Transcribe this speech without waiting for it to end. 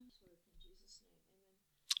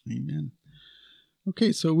Amen.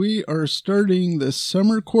 Okay, so we are starting the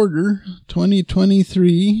summer quarter,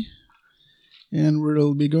 2023, and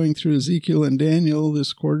we'll be going through Ezekiel and Daniel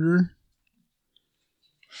this quarter.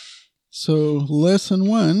 So lesson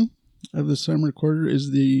 1 of the summer quarter is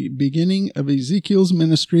the beginning of Ezekiel's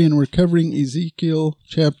ministry, and we're covering Ezekiel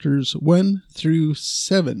chapters 1 through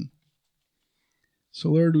 7. So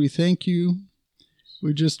Lord, we thank you.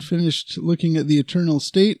 We just finished looking at the eternal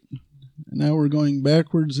state, and now we're going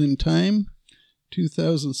backwards in time,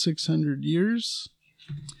 2,600 years,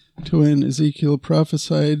 to when Ezekiel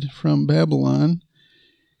prophesied from Babylon.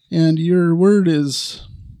 And your word is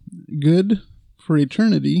good for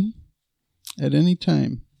eternity at any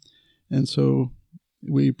time. And so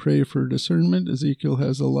we pray for discernment. Ezekiel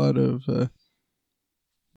has a lot of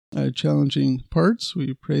challenging parts.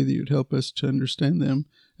 We pray that you'd help us to understand them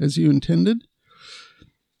as you intended,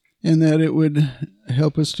 and that it would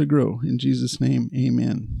help us to grow. In Jesus' name,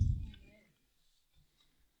 amen.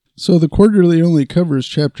 So the quarterly only covers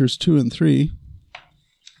chapters 2 and 3.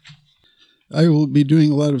 I will be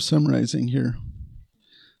doing a lot of summarizing here.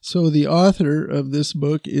 So the author of this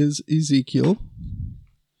book is Ezekiel.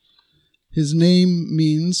 His name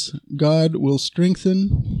means God will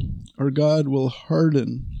strengthen or God will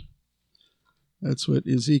harden. That's what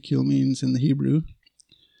Ezekiel means in the Hebrew.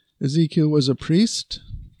 Ezekiel was a priest.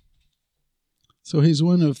 So he's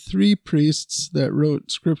one of 3 priests that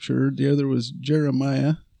wrote scripture. The other was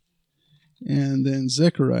Jeremiah and then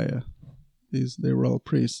Zechariah. They were all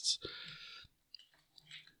priests.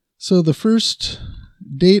 So the first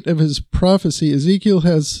date of his prophecy, Ezekiel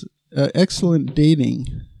has excellent dating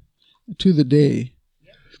to the day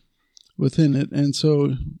within it. And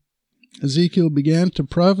so Ezekiel began to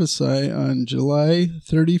prophesy on July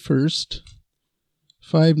 31st,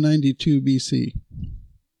 592 BC.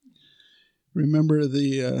 Remember,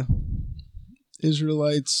 the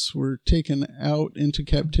Israelites were taken out into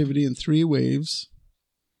captivity in 3 waves.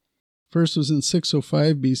 First was in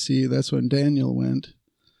 605 BC. That's when Daniel went.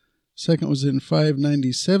 Second was in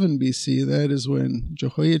 597 BC. That is when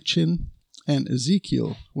Jehoiachin and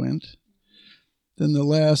Ezekiel went. Then the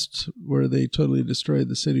last, where they totally destroyed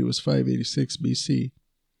the city, was 586 BC.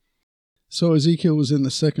 So Ezekiel was in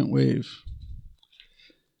the second wave.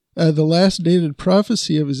 The last dated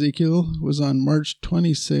prophecy of Ezekiel was on March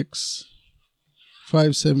 26,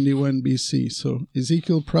 571 BC. So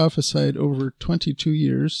Ezekiel prophesied over 22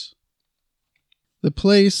 years. The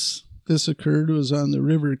place this occurred was on the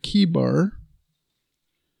river Kibar,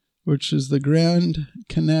 which is the Grand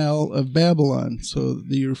Canal of Babylon. So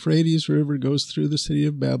the Euphrates River goes through the city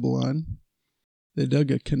of Babylon. They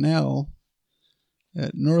dug a canal.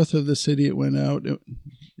 At north of the city it went out. It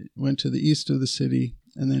went to the east of the city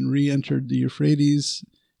and then re-entered the Euphrates.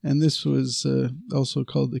 And this was also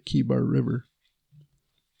called the Kibar River.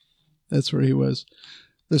 That's where he was.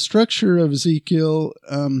 The structure of Ezekiel,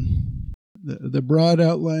 the broad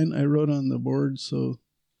outline I wrote on the board. So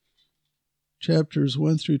chapters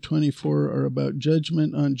 1 through 24 are about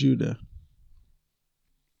judgment on Judah.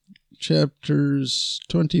 Chapters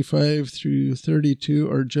 25 through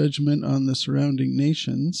 32 are judgment on the surrounding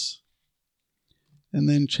nations. And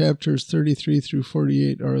then chapters 33 through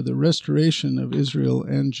 48 are the restoration of Israel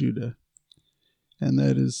and Judah. And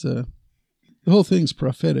that is, the whole thing's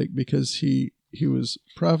prophetic because he was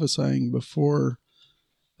prophesying before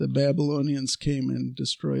the Babylonians came and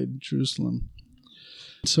destroyed Jerusalem.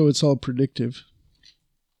 So it's all predictive.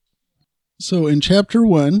 So in chapter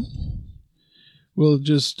 1, I'll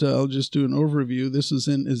just do an overview. This is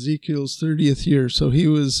in Ezekiel's 30th year. So he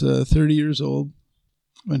was 30 years old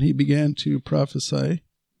when he began to prophesy.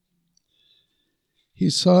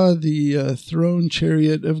 He saw the throne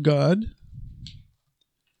chariot of God,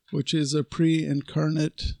 which is a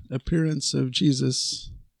pre-incarnate appearance of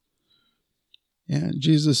Jesus. And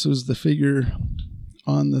Jesus was the figure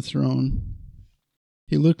on the throne.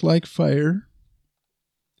 He looked like fire.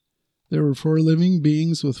 There were 4 living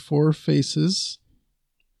beings with 4 faces,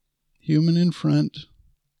 human in front,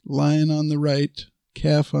 lion on the right,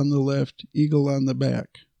 calf on the left, eagle on the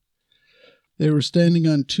back. They were standing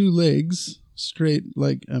on 2 legs, straight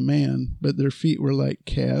like a man, but their feet were like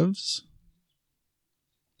calves.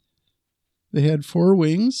 They had 4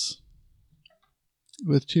 wings,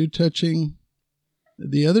 with 2 touching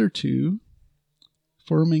the other 2,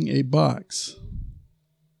 forming a box.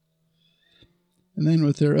 And then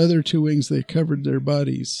with their other 2 wings, they covered their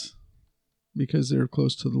bodies because they were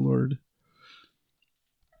close to the Lord.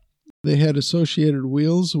 They had associated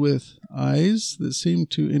wheels with eyes that seemed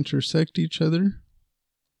to intersect each other.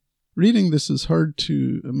 Reading this is hard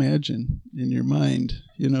to imagine in your mind,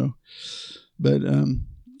 but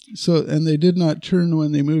So, and they did not turn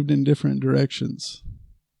when they moved in different directions.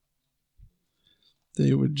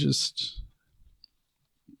 They would just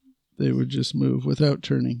move without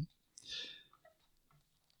turning.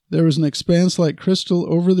 There was an expanse like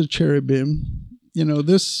crystal over the cherubim. You know,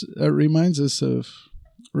 this reminds us of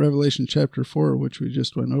Revelation chapter 4, which we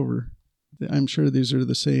just went over. I'm sure these are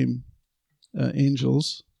the same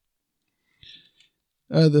angels.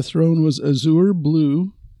 The throne was azure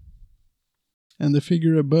blue, and the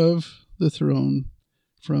figure above the throne,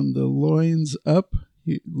 from the loins up,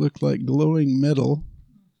 he looked like glowing metal,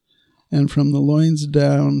 and from the loins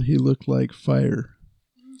down, he looked like fire.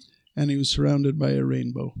 And he was surrounded by a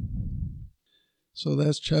rainbow. So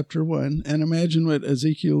that's chapter 1. And imagine what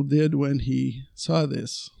Ezekiel did when he saw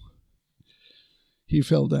this. He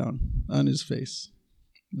fell down on his face.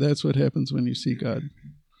 That's what happens when you see God.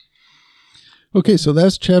 Okay, so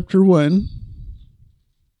that's chapter 1.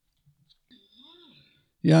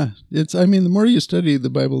 Yeah, the more you study the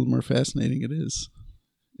Bible, the more fascinating it is.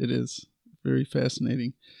 It is very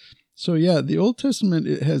fascinating. So yeah, the Old Testament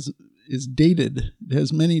is dated. It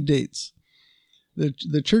has many dates.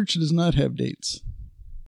 The church does not have dates.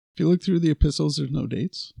 If you look through the epistles, there's no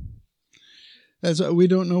dates. We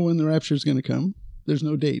don't know when the rapture is going to come. There's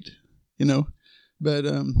no date, But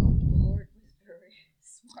the Lord was very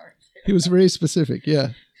smart. He was very specific, yeah.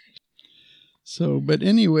 So, but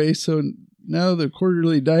anyway, so now the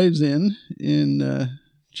quarterly dives in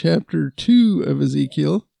chapter 2 of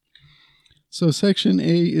Ezekiel. So section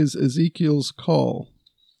A is Ezekiel's call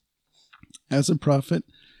as a prophet,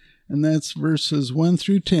 and that's verses 1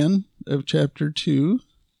 through 10 of chapter 2.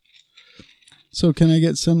 So can I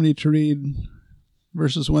get somebody to read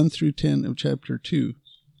verses 1 through 10 of chapter 2?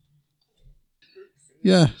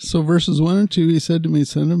 Yeah, so verses 1 and 2, he said to me,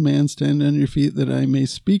 Son of man, stand on your feet that I may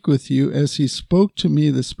speak with you. As he spoke to me,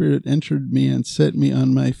 the Spirit entered me and set me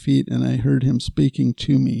on my feet, and I heard him speaking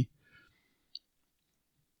to me.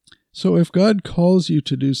 So if God calls you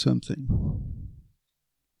to do something,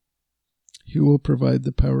 he will provide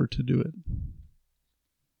the power to do it.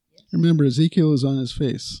 Remember, Ezekiel is on his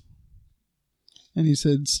face. And he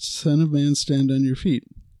said, Son of man, stand on your feet.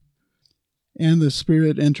 And the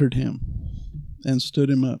Spirit entered him and stood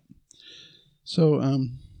him up. So,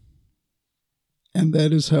 and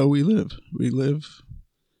that is how we live. We live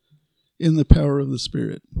in the power of the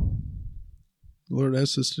Spirit. The Lord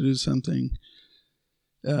asks us to do something.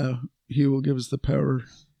 He will give us the power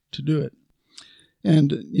to do it.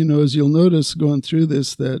 And, as you'll notice going through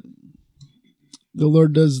this, that the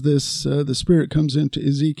Lord does this, the Spirit comes into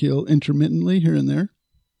Ezekiel intermittently here and there.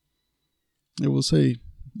 It will say,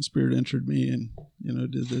 the Spirit entered me and,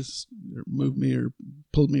 did this, or moved me, or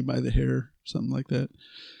pulled me by the hair, something like that.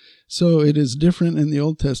 So it is different in the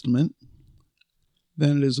Old Testament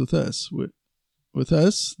than it is with us. With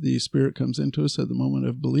us, the Spirit comes into us at the moment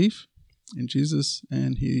of belief in Jesus,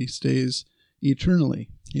 and he stays eternally.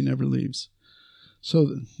 He never leaves.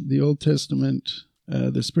 So the Old Testament,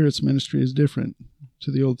 the Spirit's ministry is different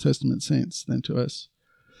to the Old Testament saints than to us.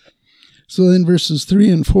 So then verses 3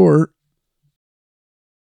 and 4,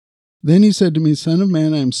 Then he said to me, Son of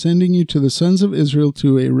man, I am sending you to the sons of Israel,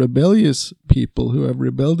 to a rebellious people who have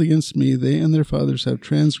rebelled against me. They and their fathers have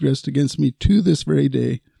transgressed against me to this very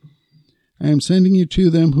day. I am sending you to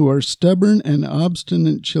them who are stubborn and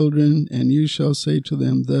obstinate children, and you shall say to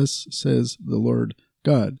them, Thus says the Lord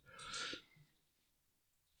God.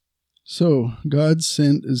 So God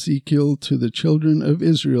sent Ezekiel to the children of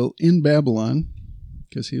Israel in Babylon,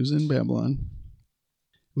 because he was in Babylon,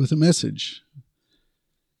 with a message.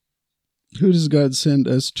 Who does God send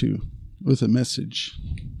us to with a message?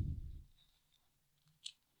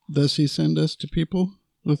 Does he send us to people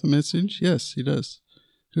with a message? Yes, he does.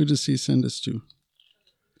 Who does he send us to?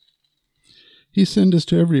 He sends us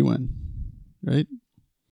to everyone, right?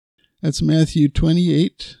 That's Matthew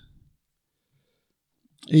 28,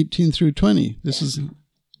 18 through 20.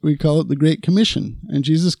 We call it the Great Commission. And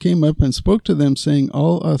Jesus came up and spoke to them, saying,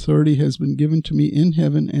 All authority has been given to me in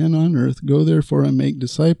heaven and on earth. Go therefore and make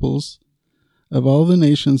disciples of all the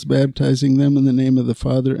nations, baptizing them in the name of the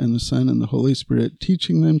Father and the Son and the Holy Spirit,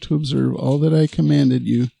 teaching them to observe all that I commanded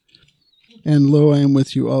you. And lo, I am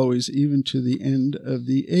with you always, even to the end of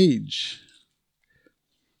the age.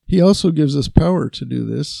 He also gives us power to do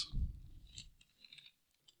this.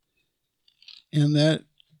 And that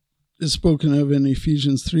is spoken of in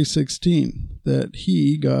Ephesians 3:16, that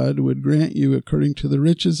he, God, would grant you, according to the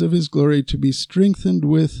riches of his glory, to be strengthened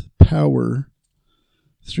with power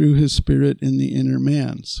through his Spirit in the inner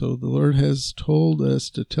man. So the Lord has told us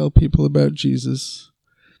to tell people about Jesus,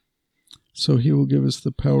 so he will give us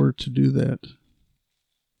the power to do that.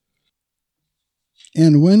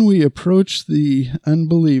 And when we approach the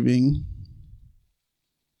unbelieving,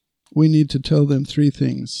 we need to tell them three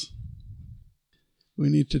things. We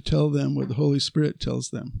need to tell them what the Holy Spirit tells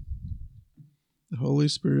them. The Holy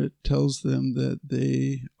Spirit tells them that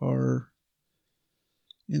they are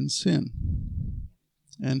in sin.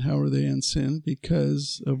 And how are they in sin?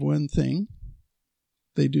 Because of one thing: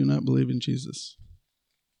 they do not believe in Jesus.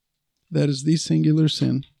 That is the singular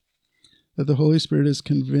sin that the Holy Spirit is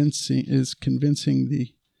convincing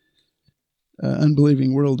the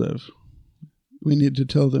unbelieving world of. We need to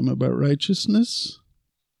tell them about righteousness.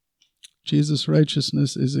 Jesus'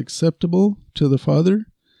 righteousness is acceptable to the Father,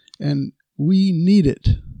 and we need it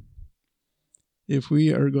if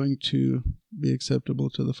we are going to be acceptable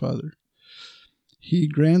to the Father. He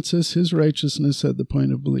grants us his righteousness at the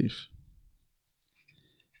point of belief.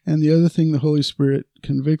 And the other thing the Holy Spirit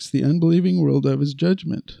convicts the unbelieving world of is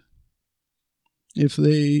judgment. If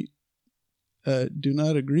they do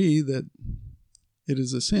not agree that it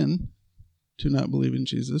is a sin to not believe in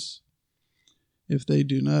Jesus, if they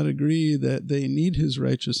do not agree that they need his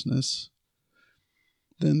righteousness,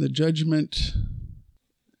 then the judgment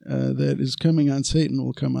that is coming on Satan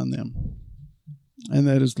will come on them. And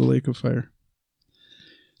that is the lake of fire.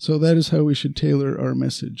 So that is how we should tailor our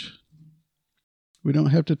message. We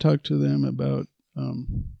don't have to talk to them about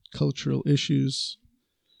cultural issues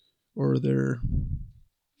or their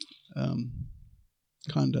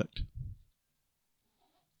conduct.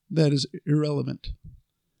 That is irrelevant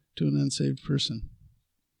to an unsaved person.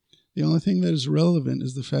 The only thing that is relevant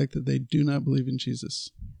is the fact that they do not believe in Jesus.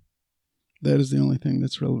 That is the only thing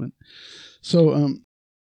that's relevant. So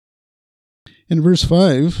in verse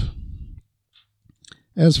 5,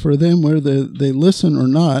 as for them, whether they listen or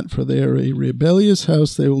not, for they are a rebellious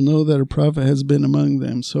house, they will know that a prophet has been among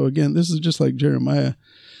them. So again, this is just like Jeremiah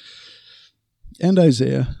and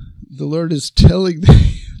Isaiah. The Lord is telling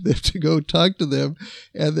them to go talk to them,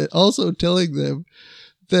 and then also telling them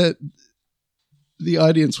that the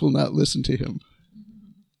audience will not listen to him.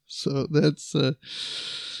 So that's a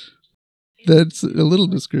little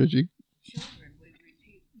discouraging.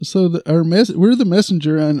 So we're the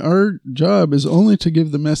messenger, and our job is only to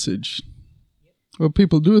give the message. What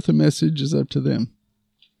people do with the message is up to them.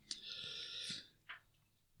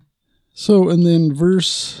 So, and then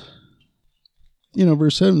verse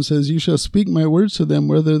 7 says, "You shall speak my words to them,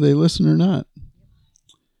 whether they listen or not,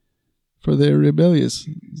 for they are rebellious."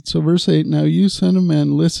 So verse 8, "Now you, son of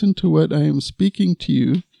man, listen to what I am speaking to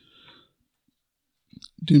you.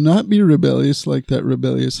 Do not be rebellious like that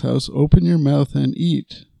rebellious house. Open your mouth and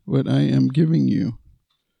eat what I am giving you."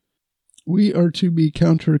 We are to be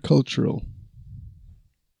countercultural.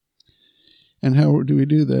 And how do we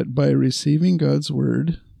do that? By receiving God's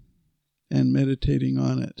word and meditating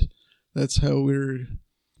on it. That's how we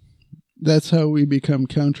become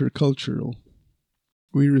countercultural.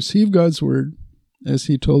 We receive God's word, as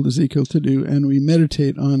he told Ezekiel to do, and we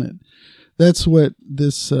meditate on it. That's what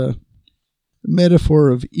this metaphor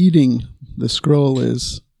of eating the scroll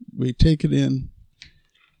is. We take it in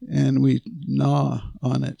and we gnaw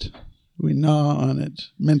on it. We gnaw on it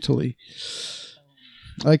mentally.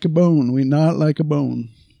 Like a bone. We gnaw it like a bone.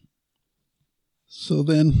 So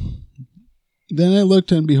then I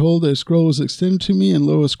looked, and behold, a scroll was extended to me, and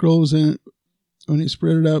lo, a scroll was in it. When he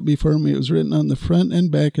spread it out before me, it was written on the front and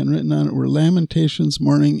back, and written on it were lamentations,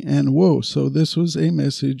 mourning, and woe. So this was a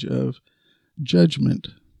message of judgment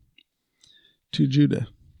to Judah.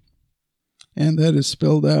 And that is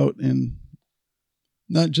spelled out in,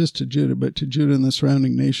 not just to Judah, but to Judah and the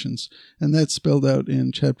surrounding nations. And that's spelled out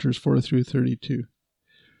in chapters 4 through 32.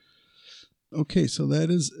 Okay, so that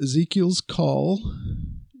is Ezekiel's call.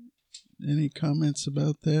 Any comments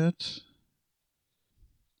about that?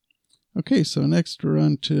 Okay, so next we're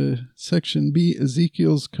on to section B,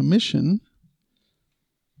 Ezekiel's commission.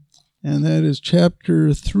 And that is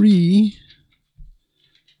chapter 3,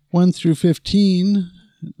 1 through 15.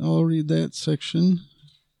 I'll read that section.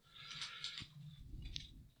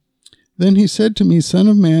 "Then he said to me, Son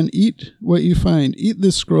of man, eat what you find. Eat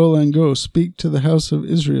this scroll and go, speak to the house of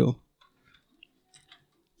Israel.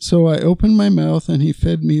 So I opened my mouth, and he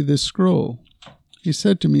fed me this scroll. He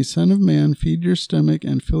said to me, Son of man, feed your stomach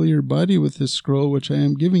and fill your body with this scroll which I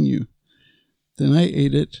am giving you. Then I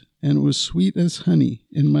ate it, and it was sweet as honey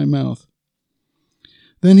in my mouth.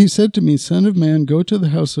 Then he said to me, Son of man, go to the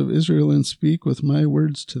house of Israel and speak with my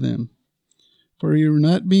words to them. For you are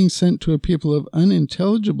not being sent to a people of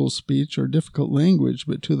unintelligible speech or difficult language,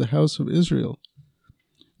 but to the house of Israel,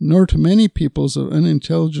 nor to many peoples of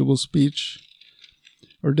unintelligible speech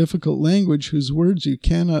or difficult language whose words you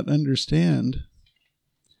cannot understand.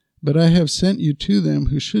 But I have sent you to them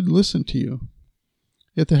who should listen to you.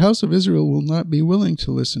 Yet the house of Israel will not be willing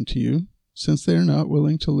to listen to you, since they are not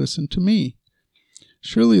willing to listen to me.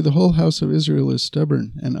 Surely the whole house of Israel is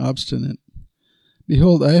stubborn and obstinate.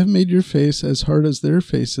 Behold, I have made your face as hard as their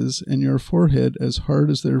faces, and your forehead as hard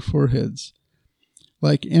as their foreheads.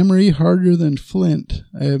 Like emery harder than flint,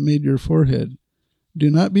 I have made your forehead. Do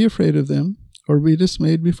not be afraid of them, or be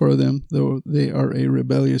dismayed before them, though they are a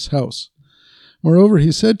rebellious house. Moreover,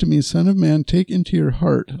 he said to me, Son of man, take into your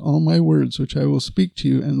heart all my words which I will speak to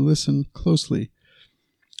you, and listen closely.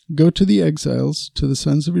 Go to the exiles, to the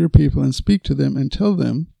sons of your people, and speak to them, and tell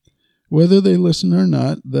them, whether they listen or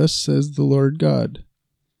not, thus says the Lord God.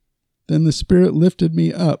 Then the Spirit lifted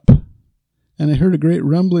me up, and I heard a great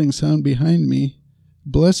rumbling sound behind me.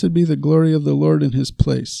 Blessed be the glory of the Lord in his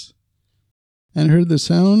place. And I heard the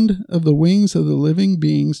sound of the wings of the living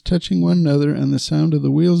beings touching one another, and the sound of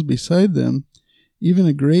the wheels beside them, even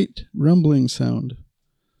a great rumbling sound.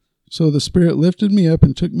 So the Spirit lifted me up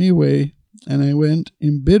and took me away, and I went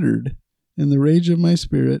embittered in the rage of my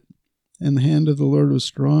spirit, and the hand of the Lord was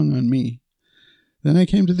strong on me. Then I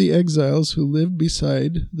came to the exiles who lived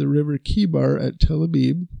beside the river Kibar at Tel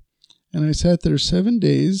Abib, and I sat there 7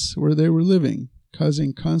 days where they were living,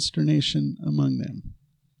 causing consternation among them.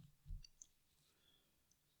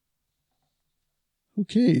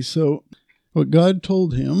 Okay, so what God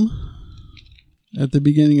told him at the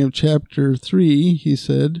beginning of chapter 3, he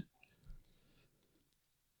said,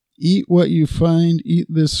 eat what you find, eat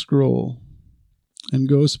this scroll, and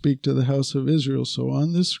go speak to the house of Israel. So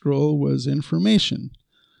on this scroll was information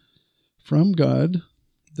from God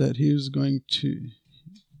that he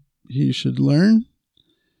should learn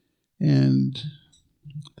and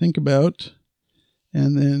think about,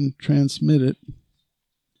 and then transmit it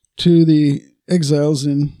to the exiles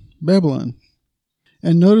in Babylon.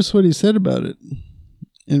 And notice what he said about it.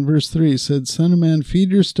 In verse 3, he said, Son of man, feed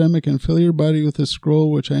your stomach and fill your body with the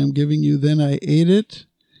scroll which I am giving you. Then I ate it,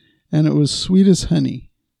 and it was sweet as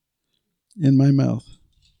honey in my mouth.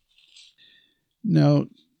 Now,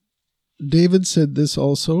 David said this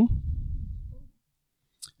also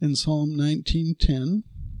in Psalm 19:10.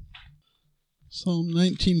 Psalm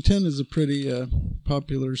 19:10 is a pretty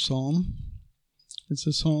popular psalm. It's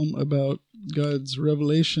a psalm about God's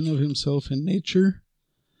revelation of himself in nature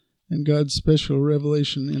and God's special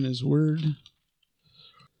revelation in his word.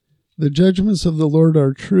 The judgments of the Lord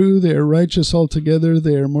are true. They are righteous altogether.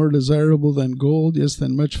 They are more desirable than gold, yes,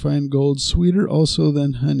 than much fine gold, sweeter also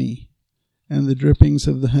than honey, and the drippings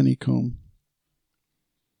of the honeycomb.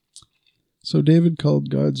 So David called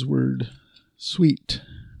God's word sweet.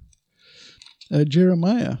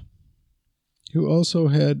 Jeremiah, who also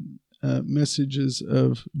had messages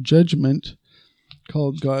of judgment,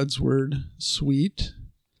 called God's word sweet.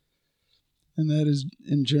 And that is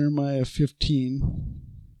in Jeremiah 15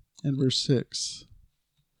 and verse 6.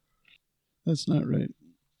 That's not right.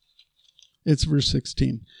 It's verse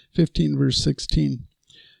 16. 15 verse 16.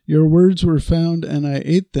 Your words were found, and I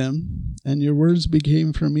ate them, and your words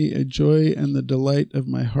became for me a joy and the delight of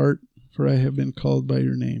my heart, for I have been called by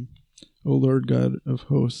your name, O Lord God of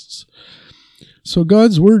hosts. So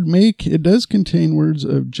God's word it does contain words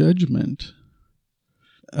of judgment,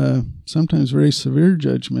 sometimes very severe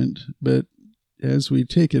judgment, but as we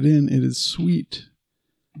take it in, it is sweet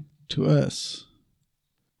to us.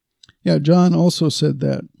 Yeah, John also said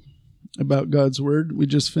that about God's word. We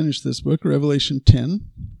just finished this book, Revelation 10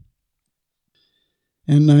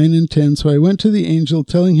 and 9 and 10. So I went to the angel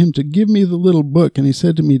telling him to give me the little book, and he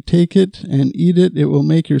said to me, take it and eat it. It will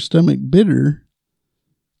make your stomach bitter,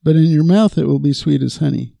 but in your mouth it will be sweet as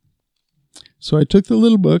honey. So I took the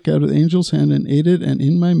little book out of the angel's hand and ate it, and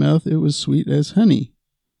in my mouth it was sweet as honey.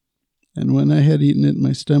 And when I had eaten it,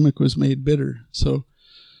 my stomach was made bitter. So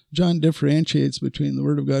John differentiates between the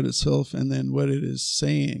word of God itself and then what it is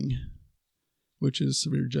saying, which is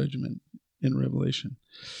severe judgment in Revelation.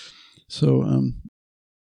 So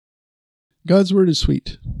God's word is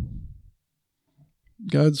sweet.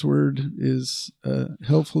 God's word is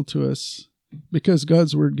helpful to us because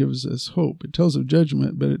God's word gives us hope. It tells of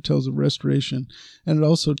judgment, but it tells of restoration. And it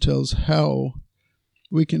also tells how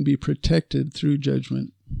we can be protected through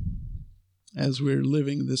judgment as we're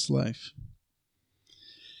living this life.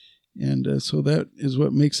 And so that is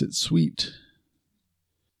what makes it sweet.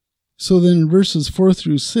 So then in verses 4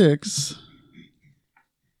 through 6,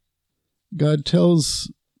 God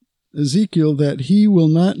tells Ezekiel that he will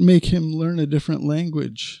not make him learn a different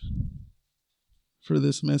language for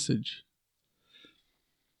this message.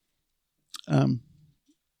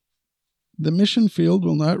 The mission field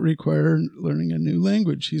will not require learning a new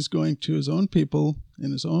language. He's going to his own people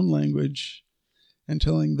in his own language and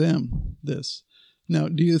telling them this. Now,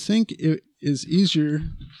 do you think it is easier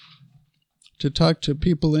to talk to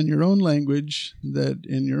people in your own language, that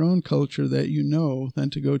in your own culture that you know, than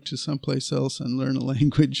to go to someplace else and learn a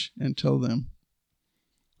language and tell them?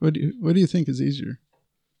 What do you think is easier?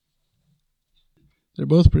 They're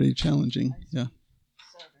both pretty challenging. Yeah.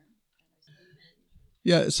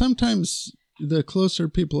 Yeah, sometimes the closer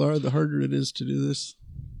people are, the harder it is to do this.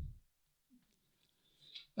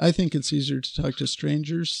 I think it's easier to talk to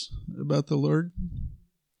strangers about the Lord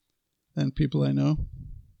than people I know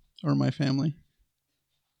or my family.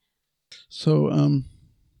 So,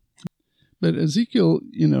 but Ezekiel,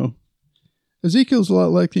 Ezekiel's a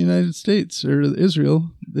lot like the United States or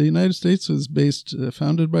Israel. The United States was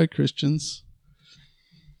founded by Christians,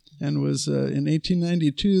 and was in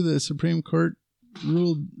 1892 the Supreme Court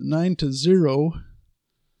ruled 9-0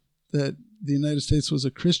 that the United States was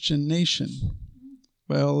a Christian nation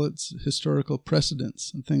by all its historical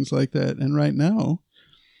precedents and things like that. And right now,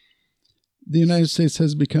 the United States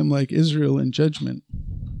has become like Israel in judgment,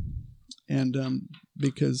 and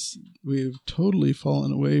because we've totally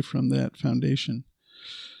fallen away from that foundation.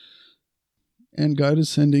 And God is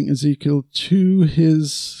sending Ezekiel to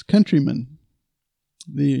his countrymen,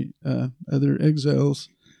 the other exiles,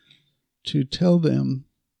 to tell them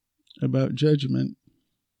about judgment.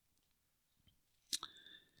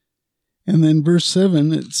 And then verse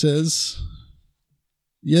 7, it says,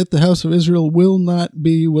 "Yet the house of Israel will not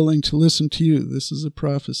be willing to listen to you." This is a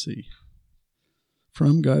prophecy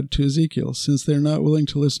from God to Ezekiel. "Since they're not willing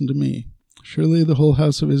to listen to me, surely the whole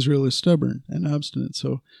house of Israel is stubborn and obstinate."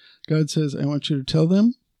 So God says, I want you to tell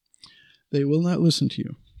them they will not listen to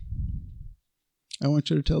you. I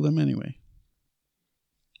want you to tell them anyway.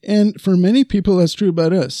 And for many people, that's true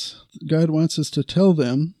about us. God wants us to tell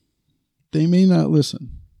them. They may not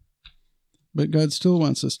listen, but God still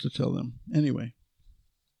wants us to tell them anyway,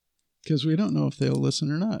 because we don't know if they'll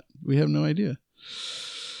listen or not. We have no idea.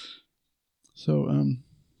 So,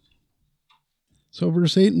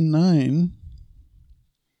 verse 8 and 9,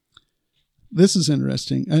 this is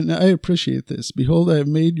interesting, and I appreciate this. "Behold, I have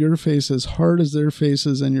made your face as hard as their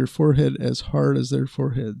faces, and your forehead as hard as their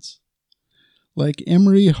foreheads. Like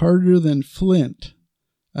emery, harder than flint,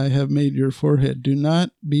 I have made your forehead. Do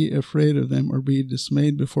not be afraid of them or be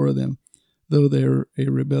dismayed before them, though they are a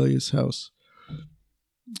rebellious house."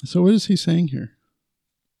 So what is he saying here?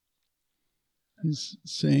 He's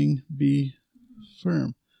saying, be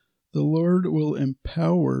firm. The Lord will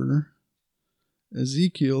empower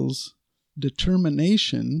Ezekiel's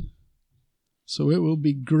determination, so it will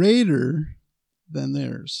be greater than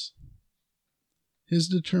theirs. His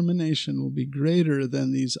determination will be greater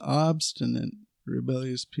than these obstinate,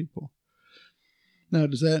 rebellious people. Now,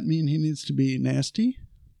 does that mean he needs to be nasty?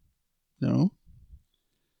 No.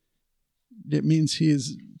 It means he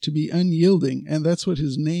is to be unyielding, and that's what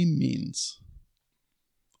his name means.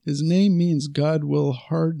 His name means God will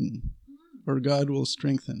harden, or God will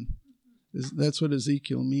strengthen. That's what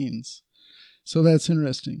Ezekiel means. So that's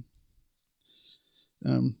interesting.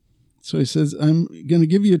 So he says, I'm going to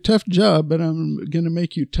give you a tough job, but I'm going to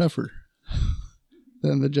make you tougher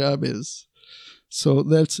than the job is. So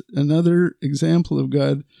that's another example of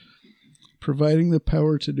God providing the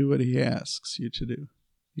power to do what he asks you to do.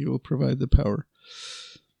 He will provide the power.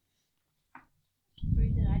 Pray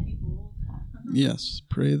that I be bold. Yes,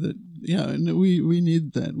 pray that. Yeah, and we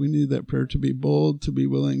need that. We need that prayer to be bold, to be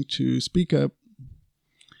willing to speak up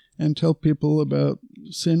and tell people about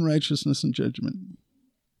sin, righteousness, and judgment.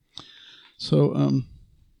 So,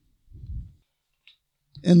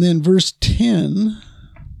 and then verse 10,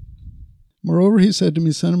 "Moreover, he said to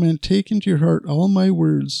me, Son of man, take into your heart all my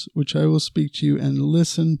words, which I will speak to you, and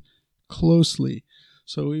listen closely."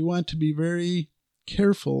 So we want to be very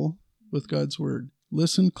careful with God's word.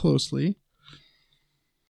 Listen closely.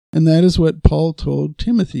 And that is what Paul told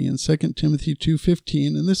Timothy in 2 Timothy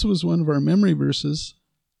 2:15. And this was one of our memory verses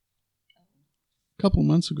a couple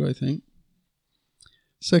months ago, I think.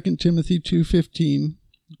 2 Timothy 2:15,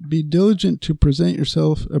 "Be diligent to present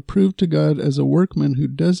yourself approved to God as a workman who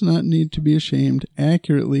does not need to be ashamed,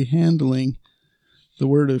 accurately handling the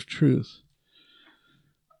word of truth."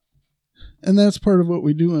 And that's part of what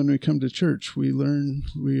we do when we come to church. We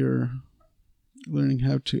are learning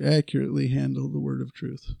how to accurately handle the word of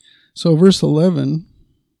truth. So verse 11,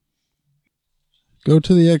 "Go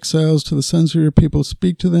to the exiles, to the sons of your people,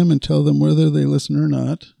 speak to them and tell them whether they listen or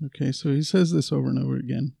not." Okay, so he says this over and over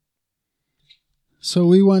again. So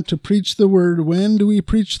we want to preach the word. When do we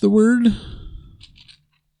preach the word?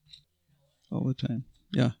 All the time.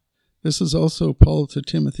 Yeah. This is also Paul to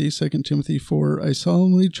Timothy, 2 Timothy 4. I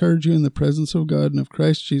solemnly charge you in the presence of God and of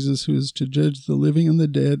Christ Jesus, who is to judge the living and the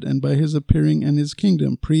dead, and by his appearing and his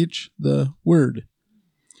kingdom, preach the word.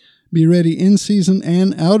 Be ready in season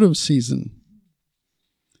and out of season.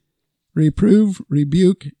 Reprove,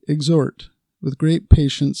 rebuke, exhort, with great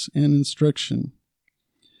patience and instruction.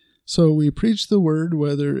 So we preach the word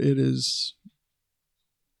whether it is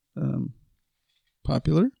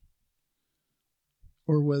popular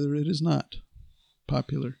or whether it is not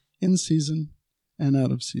popular, in season and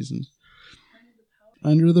out of season,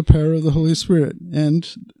 under the power of the Holy Spirit. And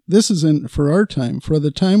this is for our time, for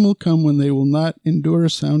the time will come when they will not endure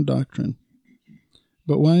sound doctrine,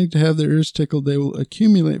 but wanting to have their ears tickled, they will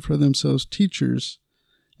accumulate for themselves teachers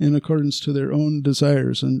in accordance to their own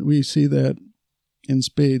desires. And we see that in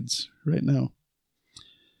spades right now.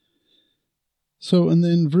 So, and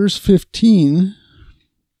then verse 15,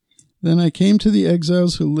 then I came to the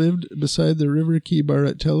exiles who lived beside the river Kibar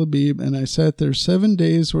at Tel Aviv, and I sat there 7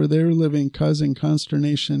 days where they were living, causing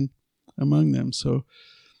consternation among them. So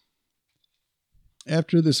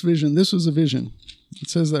after this vision, this was a vision. It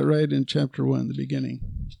says that right in chapter 1, the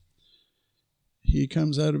beginning. He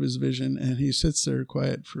comes out of his vision and he sits there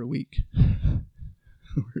quiet for a week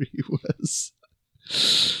where he was.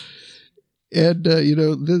 And,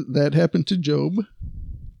 that happened to Job.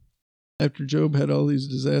 After Job had all these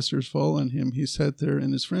disasters fall on him, he sat there,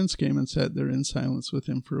 and his friends came and sat there in silence with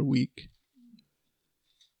him for a week.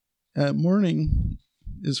 Mourning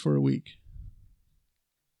is for a week.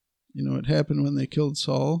 It happened when they killed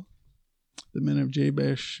Saul. The men of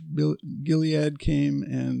Jabesh Gilead came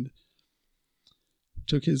and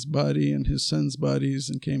took his body and his son's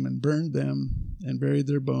bodies and came and burned them and buried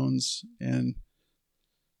their bones and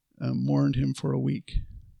mourned him for a week.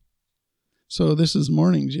 So this is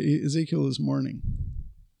mourning. Ezekiel is mourning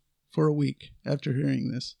for a week after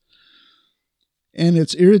hearing this. And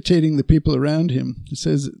it's irritating the people around him. It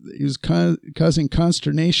says he was causing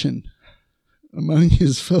consternation among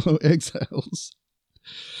his fellow exiles.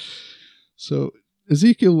 So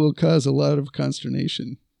Ezekiel will cause a lot of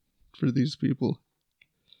consternation for these people.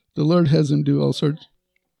 The Lord has him do all sorts.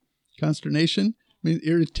 Consternation means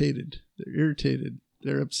irritated. They're irritated.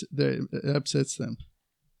 It upsets them.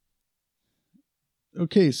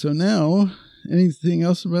 Okay, so now, anything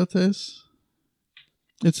else about this?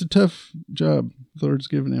 It's a tough job the Lord's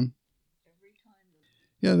given him.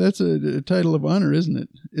 Yeah, that's a title of honor, isn't it?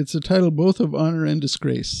 It's a title both of honor and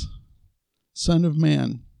disgrace. Son of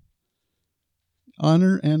Man.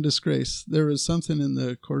 Honor and disgrace. There was something in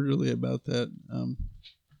the quarterly about that.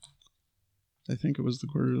 I think it was the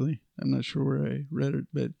quarterly. I'm not sure where I read it,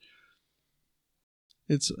 but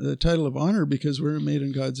it's a title of honor because we're made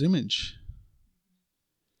in God's image.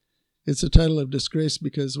 It's a title of disgrace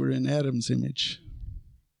because we're in Adam's image.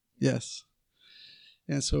 Yes.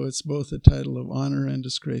 And so it's both a title of honor and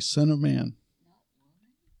disgrace. Son of Man.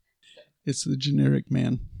 It's the generic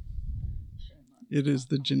man. It is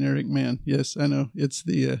the generic man. Yes, I know. It's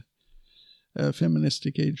the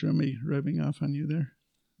feministic age rubbing off on you there.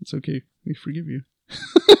 It's okay. We forgive you.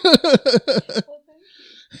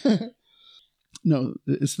 No,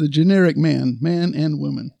 it's the generic man and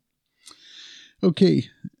woman. Okay,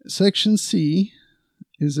 section C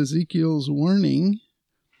is Ezekiel's warning.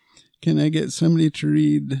 Can I get somebody to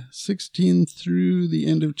read 16 through the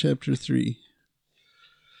end of chapter 3?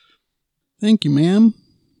 Thank you, ma'am.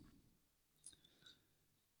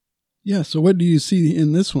 Yeah, so what do you see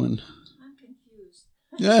in this one? I'm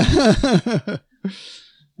confused.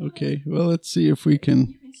 Okay, well, let's see if we can...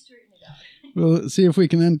 You can straighten it out. We'll see if we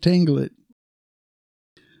can untangle it.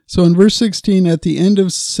 So in verse 16, at the end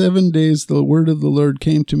of 7 days, the word of the Lord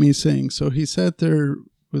came to me, saying, so he sat there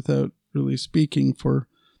without really speaking for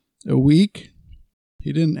a week.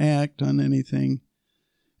 He didn't act on anything.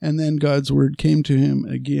 And then God's word came to him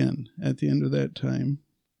again at the end of that time.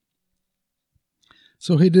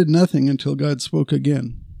 So he did nothing until God spoke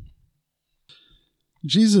again.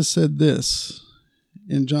 Jesus said this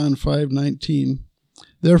in John 5:19.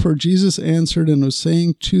 Therefore Jesus answered and was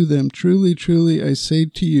saying to them, truly, truly, I say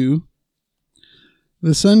to you,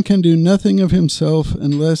 the Son can do nothing of himself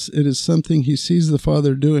unless it is something he sees the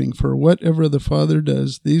Father doing. For whatever the Father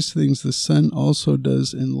does, these things the Son also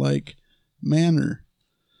does in like manner.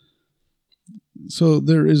 So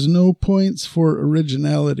there is no points for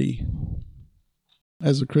originality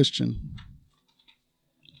as a Christian.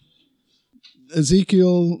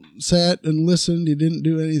 Ezekiel sat and listened. He didn't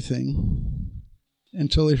do anything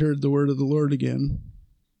until he heard the word of the Lord again.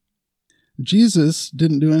 Jesus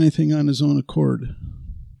didn't do anything on his own accord.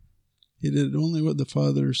 He did only what the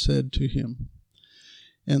Father said to him.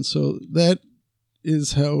 And so that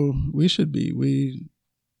is how we should be.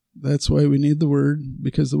 That's why we need the Word,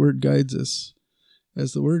 because the Word guides us.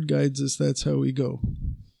 As the Word guides us, that's how we go.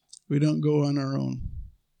 We don't go on our own.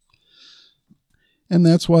 And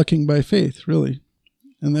that's walking by faith, really.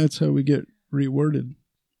 And that's how we get rewarded.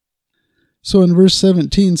 So in verse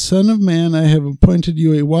 17, Son of man, I have appointed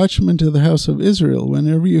you a watchman to the house of Israel.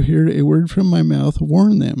 Whenever you hear a word from my mouth,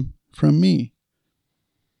 warn them from me.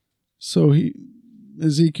 So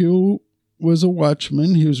Ezekiel was a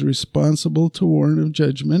watchman. He was responsible to warn of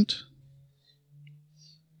judgment.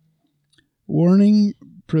 Warning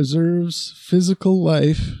preserves physical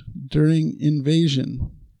life during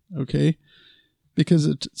invasion, okay? Because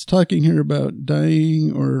it's talking here about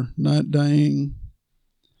dying or not dying.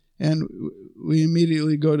 And we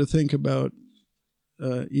immediately go to think about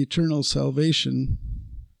eternal salvation.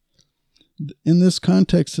 In this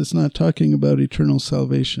context, it's not talking about eternal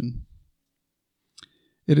salvation.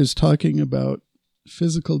 It is talking about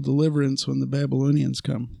physical deliverance when the Babylonians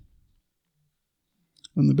come.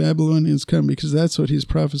 When the Babylonians come, because that's what he's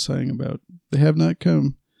prophesying about. They have not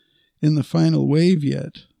come in the final wave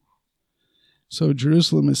yet. So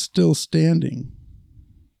Jerusalem is still standing.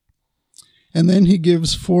 And then he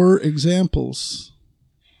gives 4 examples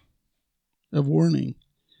of warning.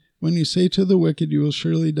 When you say to the wicked, you will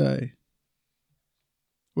surely die.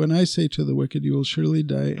 When I say to the wicked, you will surely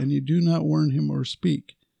die, and you do not warn him or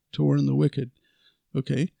speak to warn the wicked.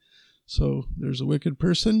 Okay, so there's a wicked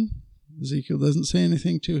person. Ezekiel doesn't say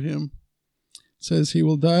anything to him. It says he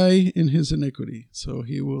will die in his iniquity. So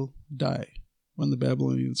he will die when the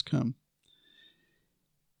Babylonians come.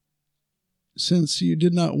 Since you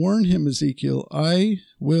did not warn him, Ezekiel, I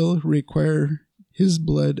will require his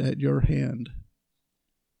blood at your hand.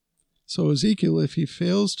 So Ezekiel, if he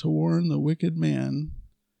fails to warn the wicked man,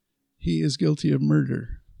 he is guilty of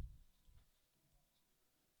murder.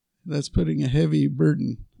 That's putting a heavy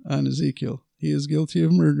burden on Ezekiel. He is guilty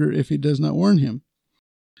of murder if he does not warn him.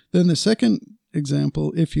 Then the second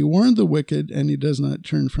example, if you warn the wicked and he does not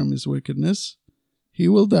turn from his wickedness, he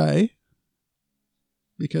will die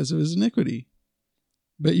because of his iniquity.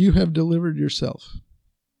 But you have delivered yourself.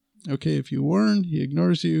 Okay, if you warn, he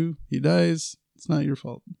ignores you, he dies, it's not your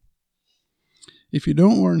fault. If you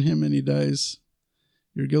don't warn him and he dies,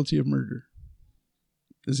 you're guilty of murder.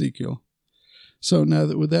 Ezekiel. So now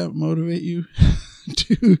would that motivate you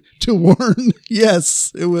to warn?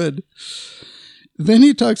 Yes, it would. Then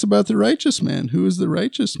he talks about the righteous man. Who is the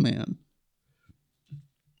righteous man?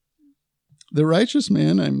 The righteous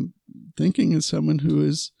man, I'm thinking, is someone who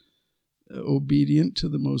is obedient to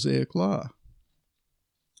the Mosaic law.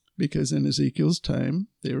 Because in Ezekiel's time,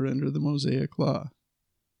 they were under the Mosaic law.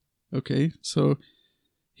 Okay, so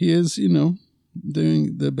he is,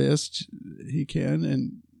 doing the best he can,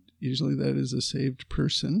 and usually that is a saved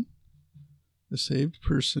person. A saved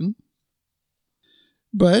person.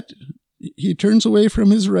 But he turns away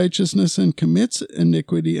from his righteousness and commits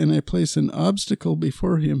iniquity, and I place an obstacle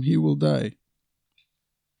before him, he will die.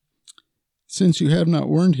 Since you have not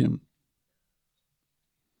warned him,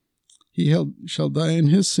 he shall die in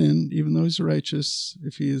his sin, even though he's righteous.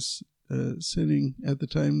 If he is sinning at the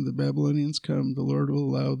time the Babylonians come, the Lord will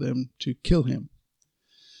allow them to kill him.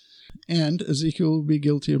 And Ezekiel will be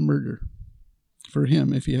guilty of murder for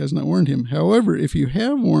him if he has not warned him. However, if you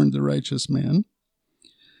have warned the righteous man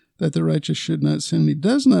that the righteous should not sin, and he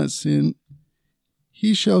does not sin,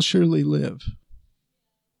 he shall surely live,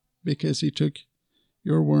 because he took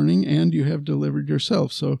your warning and you have delivered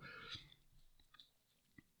yourself. So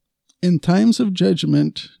in times of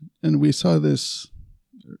judgment, and we saw this,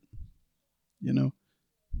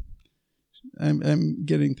 I'm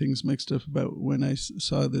getting things mixed up about when I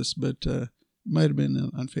saw this, but it might have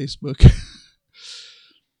been on Facebook.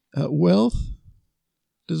 Wealth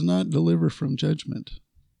does not deliver from judgment.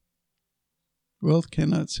 Wealth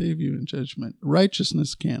cannot save you in judgment.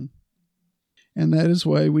 Righteousness can. And that is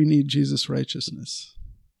why we need Jesus' righteousness.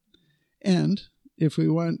 And if we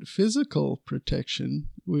want physical protection,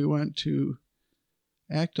 we want to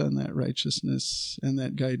act on that righteousness and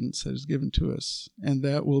that guidance that is given to us, and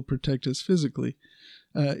that will protect us physically.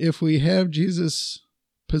 If we have Jesus'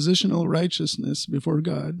 positional righteousness before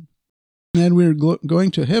God, and we're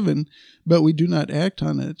going to heaven, but we do not act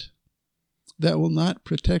on it, that will not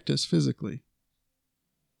protect us physically.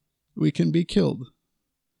 We can be killed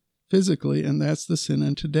physically, and that's the sin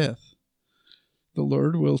unto death. The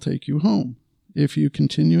Lord will take you home. If you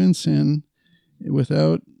continue in sin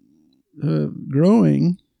without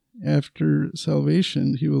growing after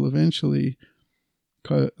salvation, he will eventually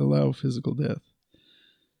allow physical death.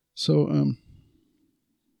 So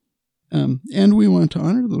And we want to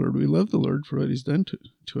honor the Lord. We love the Lord for what he's done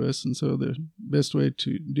to us. And so the best way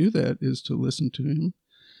to do that is to listen to him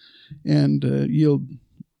and yield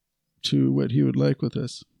to what he would like with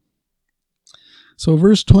us. So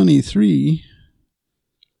verse 22,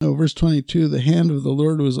 the hand of the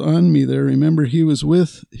Lord was on me there. Remember, he was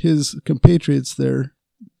with his compatriots there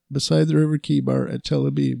beside the river Kibar at Tel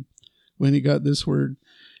Aviv when he got this word.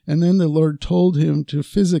 And then the Lord told him to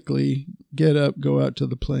physically get up, go out to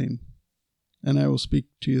the plain, and I will speak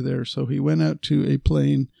to you there. So he went out to a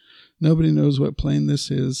plain. Nobody knows what plain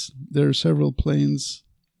this is. There are several plains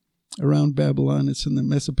around Babylon. It's in the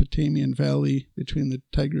Mesopotamian valley between the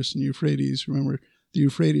Tigris and Euphrates. Remember, the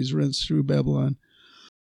Euphrates runs through Babylon.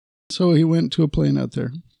 So he went to a plain out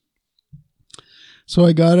there. So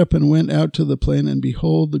I got up and went out to the plain, and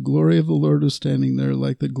behold, the glory of the Lord was standing there,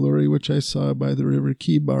 like the glory which I saw by the river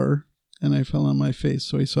Kibar, and I fell on my face.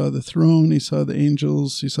 So he saw the throne, he saw the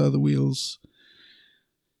angels, he saw the wheels,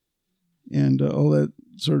 and all that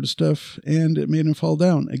sort of stuff, and it made him fall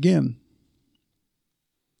down again.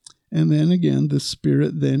 And then again, the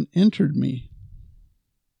Spirit then entered me.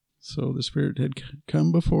 So the Spirit had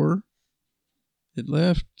come before, it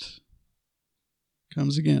left,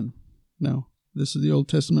 comes again. Now, this is the Old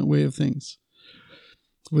Testament way of things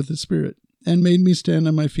with the Spirit. And made me stand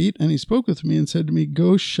on my feet, and he spoke with me and said to me,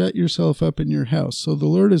 go shut yourself up in your house. So the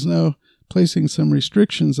Lord is now placing some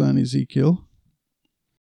restrictions on Ezekiel.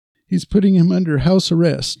 He's putting him under house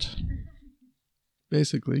arrest,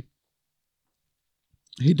 basically.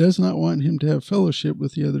 He does not want him to have fellowship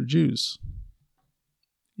with the other Jews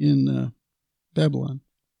in Babylon.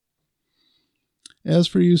 As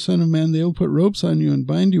for you, son of man, they will put ropes on you and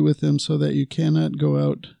bind you with them so that you cannot go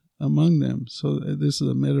out among them. So this is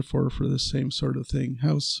a metaphor for the same sort of thing,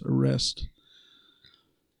 house arrest.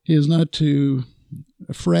 He is not to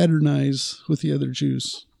fraternize with the other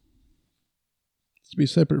Jews, to be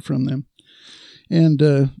separate from them. And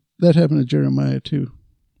that happened to Jeremiah too.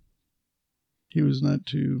 He was not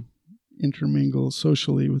to intermingle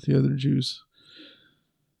socially with the other Jews.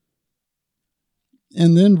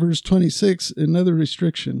 And then verse 26, another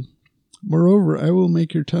restriction. Moreover, I will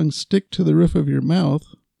make your tongue stick to the roof of your mouth,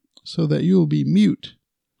 so that you will be mute,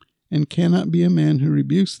 and cannot be a man who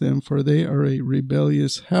rebukes them, for they are a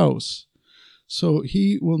rebellious house. So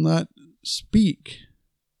he will not speak.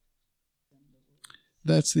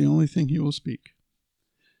 That's the only thing he will speak.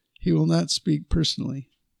 He will not speak personally.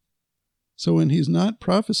 So when he's not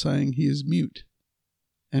prophesying, he is mute,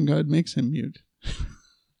 and God makes him mute.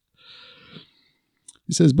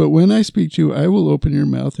 He says, but when I speak to you, I will open your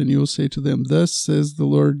mouth, and you will say to them, thus says the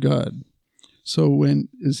Lord God. So when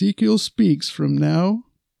Ezekiel speaks from now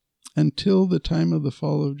until the time of the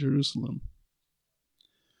fall of Jerusalem.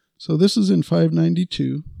 So this is in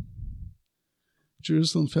 592.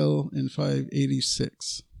 Jerusalem fell in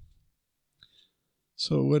 586.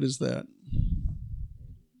 So what is that?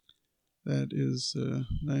 That is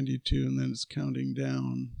 92, and then it's counting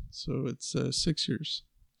down. So it's 6 years.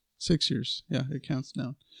 6 years. Yeah, it counts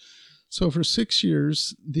down. So for 6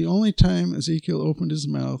 years, the only time Ezekiel opened his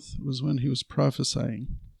mouth was when he was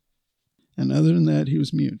prophesying. And other than that, he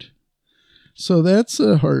was mute. So that's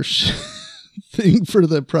a harsh thing for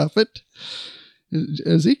the prophet.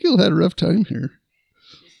 Ezekiel had a rough time here.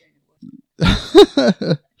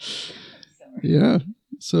 Yeah.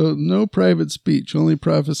 So no private speech, only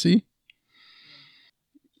prophecy.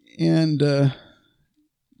 And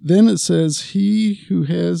then it says, he who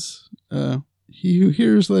hears,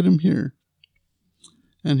 let him hear.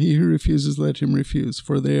 And he who refuses, let him refuse.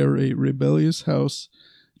 For they are a rebellious house.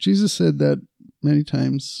 Jesus said that many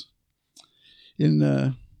times in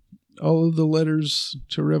all of the letters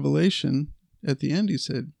to Revelation. At the end, he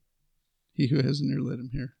said, he who has an ear, let him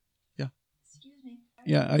hear. Yeah. Excuse me.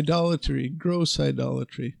 Yeah, idolatry, gross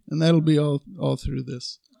idolatry. And that'll be all through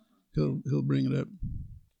this. He'll bring it up.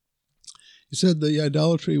 He said the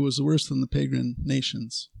idolatry was worse than the pagan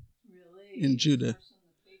nations. Really? In Judah. Worse than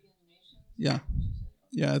the pagan nations? Yeah.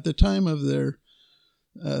 Yeah, at the time of their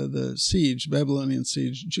the siege, Babylonian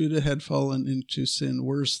siege, Judah had fallen into sin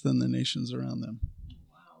worse than the nations around them.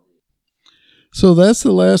 Wow. So that's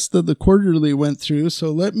the last that the quarterly went through.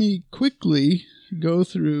 So let me quickly go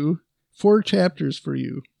through 4 chapters for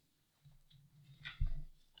you.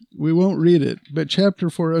 We won't read it, but chapter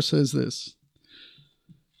 4 says this.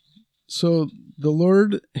 So the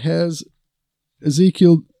Lord has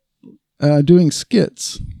Ezekiel doing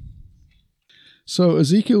skits. So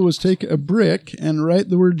Ezekiel was take a brick and write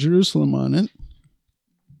the word Jerusalem on it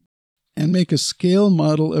and make a scale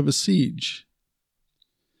model of a siege.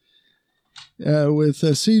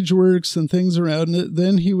 with siege works and things around it.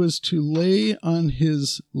 Then he was to lay on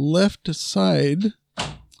his left side,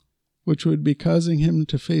 which would be causing him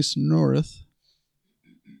to face north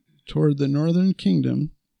toward the northern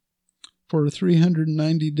kingdom for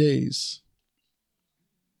 390 days.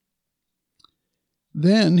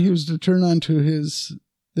 Then he was to turn onto his,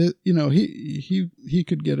 he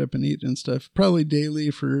could get up and eat and stuff. Probably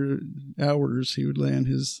daily for hours he would lay on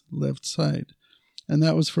his left side. And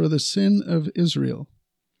that was for the sin of Israel,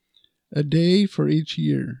 a day for each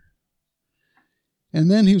year. And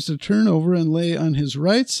then he was to turn over and lay on his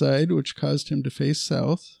right side, which caused him to face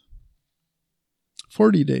south,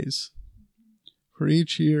 40 days for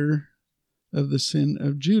each year of the sin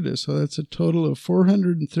of Judah. So that's a total of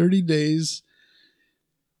 430 days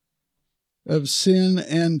of sin,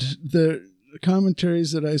 and the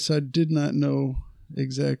commentaries that I saw did not know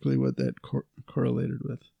exactly what that correlated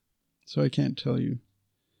with. So I can't tell you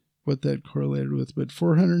what that correlated with, but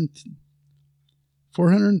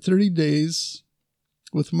 430 days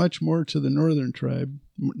with much more to the northern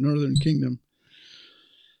kingdom,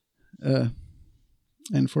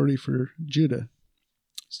 and 40 for Judah,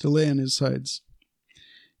 to lay on his sides.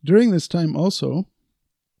 During this time also,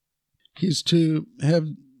 he's to have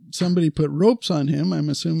somebody put ropes on him. I'm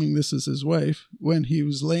assuming this is his wife, when he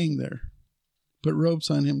was laying there. Put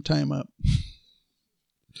ropes on him, tie him up.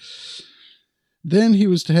 Then he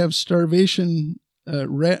was to have starvation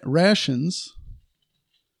rations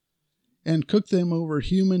and cook them over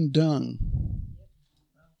human dung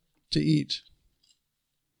to eat.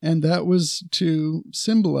 And that was to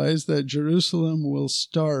symbolize that Jerusalem will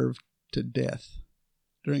starve to death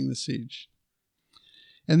during the siege.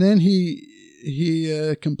 And then he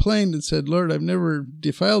complained and said, "Lord, I've never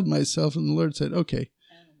defiled myself." And the Lord said, "Okay,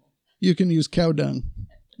 you can use cow dung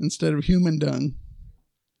instead of human dung,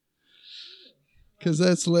 because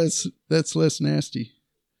that's less nasty."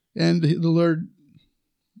 And the Lord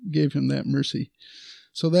gave him that mercy.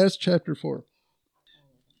 So that's chapter 4.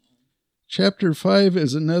 Chapter 5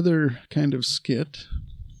 is another kind of skit.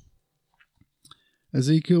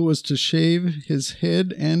 Ezekiel was to shave his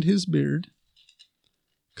head and his beard,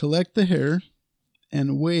 collect the hair,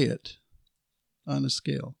 and weigh it on a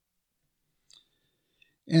scale.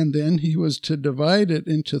 And then he was to divide it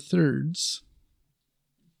into thirds.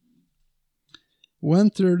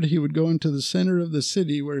 1/3 he would go into the center of the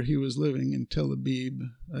city where he was living in Tel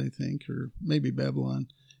Aviv, I think, or maybe Babylon,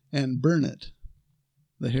 and burn it,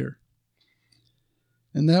 the hair.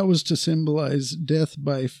 And that was to symbolize death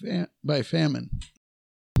by famine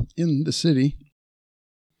in the city.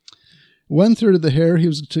 1/3 of the hair he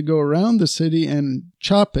was to go around the city and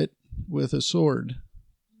chop it with a sword.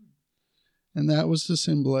 And that was to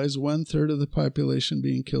symbolize 1/3 of the population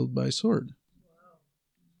being killed by sword.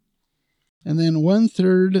 And then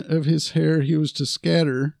 1/3 of his hair he was to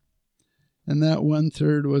scatter, and that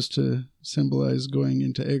 1/3 was to symbolize going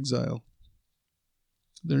into exile,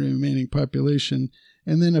 the remaining population.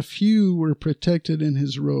 And then a few were protected in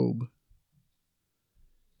his robe.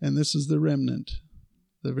 And this is the remnant,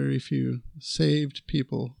 the very few saved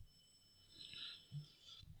people.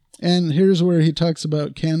 And here's where he talks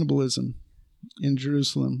about cannibalism in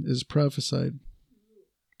Jerusalem is prophesied.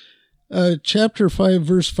 Chapter 5,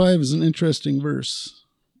 verse 5 is an interesting verse.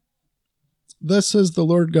 "Thus says the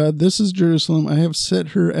Lord God, this is Jerusalem. I have set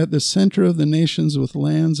her at the center of the nations with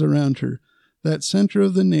lands around her." That center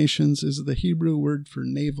of the nations is the Hebrew word for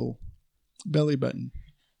navel, belly button.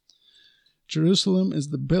 Jerusalem is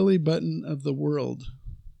the belly button of the world.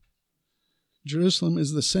 Jerusalem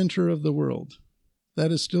is the center of the world.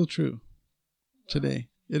 That is still true today.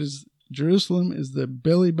 Jerusalem is the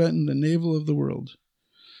belly button, the navel of the world.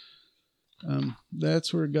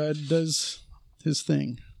 That's where God does his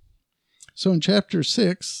thing. So in chapter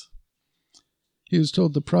 6, he was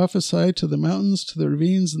told to prophesy to the mountains, to the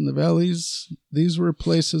ravines and the valleys. These were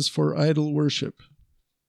places for idol worship.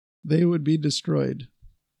 They would be destroyed,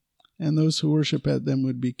 and those who worship at them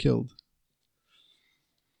would be killed.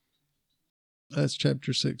 That's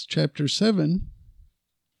chapter 6. Chapter 7,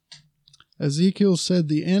 Ezekiel said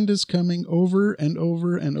the end is coming over and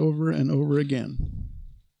over and over and over again.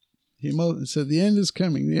 He said the end is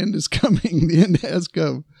coming, the end is coming, the end has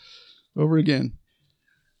come, over again.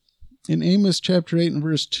 In Amos chapter 8 and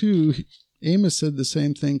verse 2, Amos said the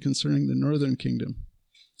same thing concerning the northern kingdom,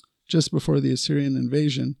 just before the Assyrian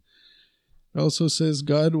invasion. It also says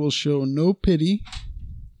God will show no pity.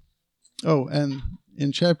 Oh, and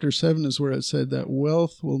in chapter 7 is where it said that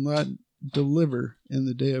wealth will not deliver in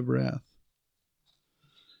the day of wrath.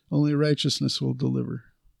 Only righteousness will deliver.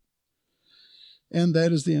 And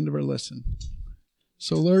that is the end of our lesson.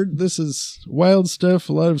 So, Lord, this is wild stuff,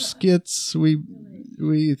 a lot of skits.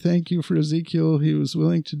 We thank you for Ezekiel. He was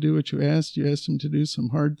willing to do what you asked. You asked him to do some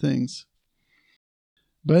hard things.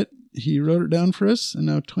 But he wrote it down for us, and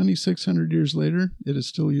now 2,600 years later, it is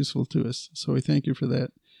still useful to us. So we thank you for that.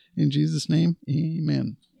 In Jesus' name,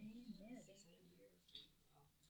 amen.